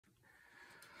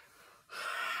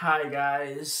Hi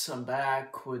guys, I'm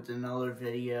back with another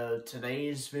video.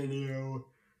 Today's video,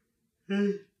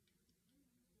 I'm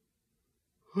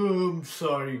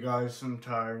sorry guys, I'm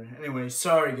tired. Anyway,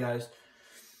 sorry guys.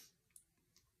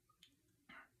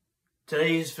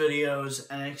 Today's video is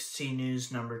NXT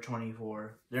news number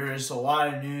 24. There is a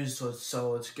lot of news,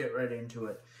 so let's get right into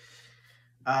it.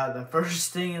 The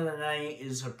first thing of the night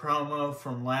is a promo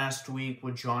from last week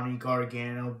with Johnny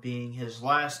Gargano being his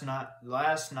last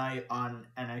night on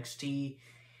NXT,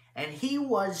 and he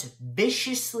was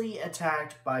viciously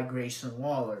attacked by Grayson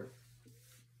Waller.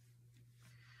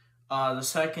 The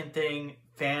second thing,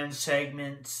 fan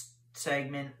segment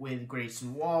with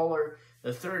Grayson Waller.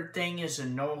 The third thing is a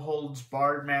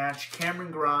no-holds-barred match,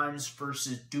 Cameron Grimes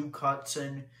versus Duke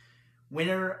Hudson.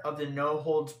 Winner of the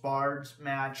no-holds-barred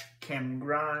match, Cameron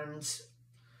Grimes.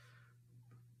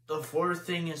 The fourth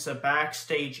thing is a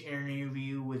backstage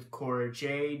interview with Cora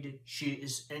Jade. She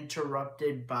is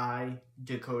interrupted by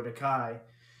Dakota Kai.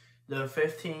 The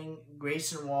fifth thing,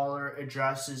 Grayson Waller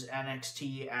addresses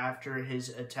NXT after his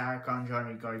attack on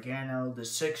Johnny Gargano. The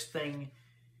sixth thing,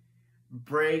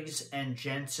 Briggs and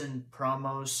Jensen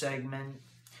promo segment.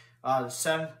 The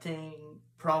seventh thing,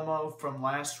 promo from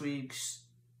last week's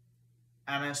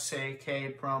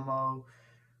NSAK promo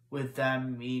with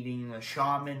them meeting the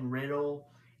Shaman Riddle.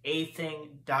 Eighth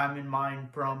thing, Diamond Mine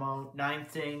promo.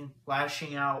 Ninth thing,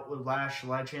 lashing out with Lash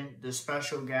Legend. The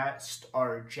special guests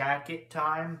are Jacket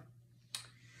Time.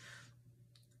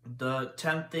 The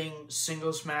 10th thing,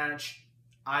 singles match,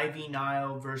 Ivy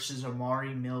Nile versus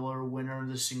Amari Miller. Winner of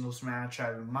the singles match,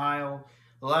 Ivy Nile.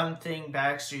 11th thing,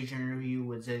 backstage interview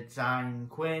with Zion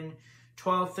Quinn.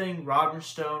 12th thing, Robert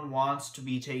Stone wants to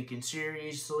be taken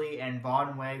seriously, and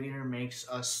Von Wagner makes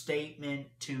a statement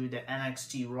to the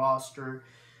NXT roster.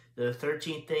 The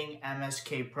 13th thing,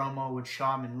 MSK promo with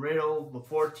Shaman Riddle. The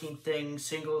 14th thing,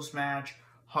 singles match,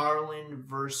 Harlan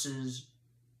versus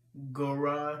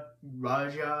Gora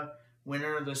Raja.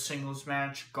 Winner of the singles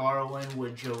match, Garland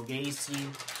with Joe Gacy.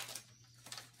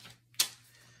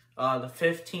 The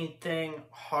 15th thing,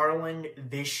 Harlan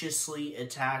viciously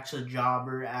attacks a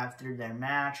jobber after their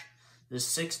match. The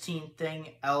 16th thing,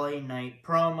 LA Knight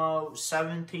promo.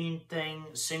 17th thing,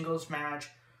 singles match,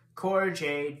 Cora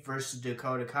Jade versus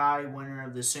Dakota Kai. Winner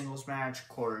of the singles match,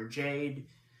 Cora Jade.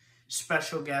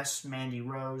 Special guest, Mandy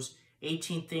Rose.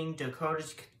 18th thing,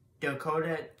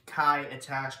 Dakota Kai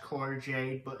attacks Cora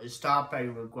Jade but is stopped by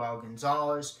Miguel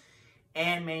Gonzalez.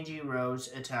 And Mandy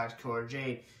Rose attacks Cora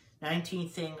Jade. 19th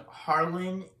thing,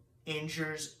 Harlan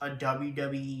injures a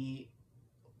WWE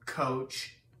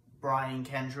coach, Brian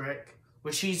Kendrick,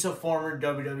 which he's a former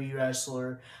WWE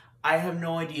wrestler. I have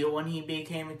no idea when he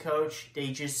became a coach.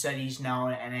 They just said he's now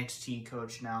an NXT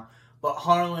coach now. But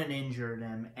Harlan injured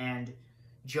him, and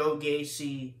Joe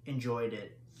Gacy enjoyed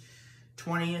it.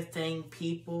 20th thing,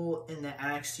 people in the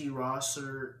NXT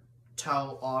roster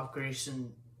tell off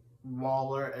Grayson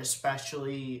Waller,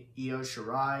 especially Io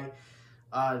Shirai.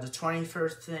 The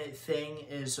 21st thing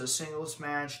is a singles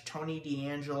match, Tony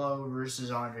D'Angelo versus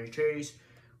Andre Chase.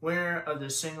 Winner of the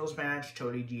singles match,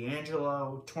 Tony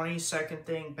D'Angelo. 22nd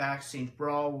thing, backstage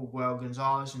brawl with Miguel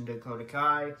Gonzalez and Dakota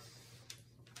Kai.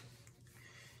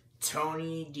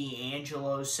 Tony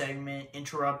D'Angelo segment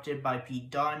interrupted by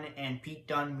Pete Dunne, and Pete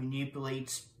Dunne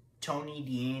manipulates Tony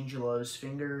D'Angelo's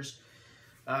fingers.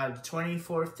 The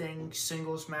 24th thing,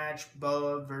 singles match,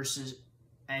 Boa versus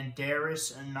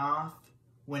Andreas Enoff.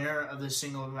 Winner of the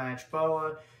singles match,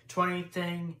 Boa. 25th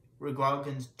thing, Miguel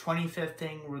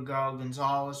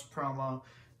Gonzalez promo.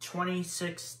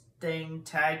 26th thing,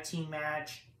 tag team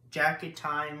match, Jacket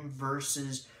Time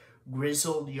versus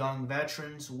Grizzled Young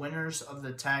Veterans. Winners of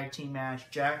the tag team match,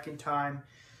 Jacket Time.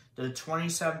 The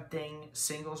 27th thing,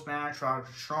 singles match,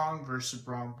 Roderick Strong versus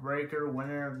Braun Breaker.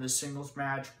 Winner of the singles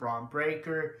match, Braun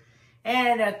Breaker.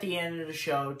 And at the end of the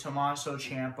show, Tommaso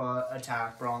Ciampa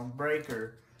attacked Braun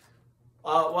Breaker.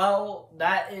 Well,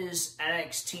 that is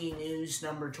NXT news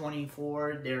number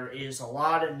 24. There is a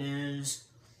lot of news.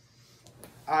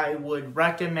 I would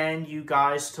recommend you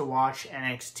guys to watch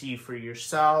NXT for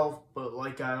yourself, but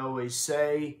like I always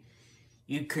say,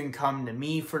 you can come to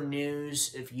me for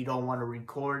news if you don't want to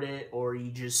record it or you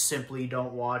just simply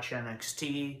don't watch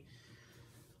NXT.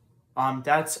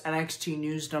 That's NXT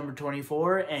news number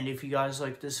 24, and if you guys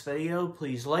like this video,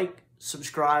 please like,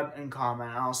 subscribe, and comment.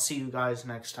 I'll see you guys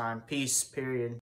next time. Peace, period.